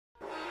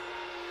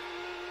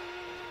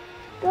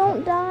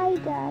Don't die,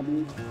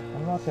 Daddy.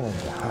 I'm not gonna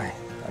die.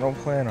 I don't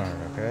plan on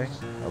it, okay?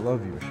 I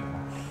love you, Michelle.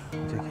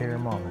 Take care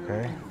of Mom,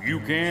 okay? You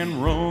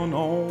can run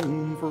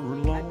on for a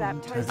long I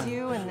baptize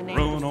you in the name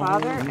of the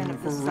Father, and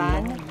of the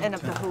Son, and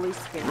of the Holy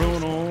Spirit.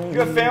 You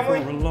have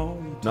family?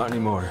 Not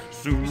anymore.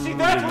 You see,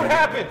 that's what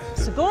happens!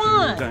 So go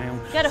on.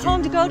 Got a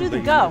home to go to,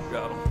 then go.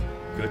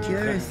 Do you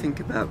ever think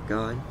about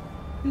God?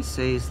 You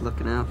say he's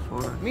looking out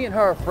for us. Me and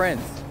her are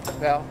friends,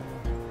 pal.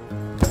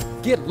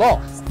 Get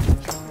lost.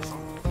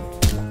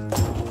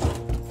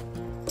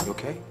 You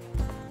okay?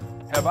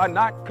 Have I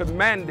not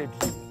commanded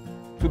you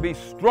to be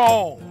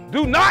strong?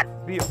 Do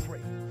not be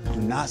afraid.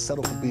 Do not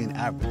settle for being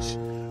average.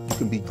 You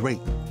can be great,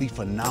 be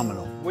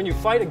phenomenal. When you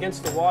fight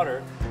against the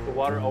water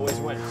always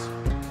wins,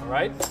 all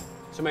right?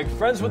 So make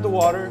friends with the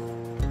water,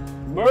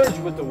 merge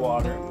with the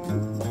water.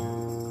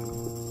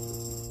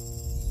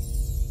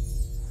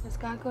 Is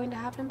God going to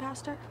happen,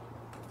 Pastor?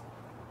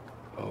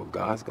 Oh,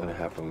 God's gonna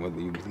happen whether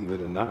you believe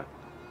it or not.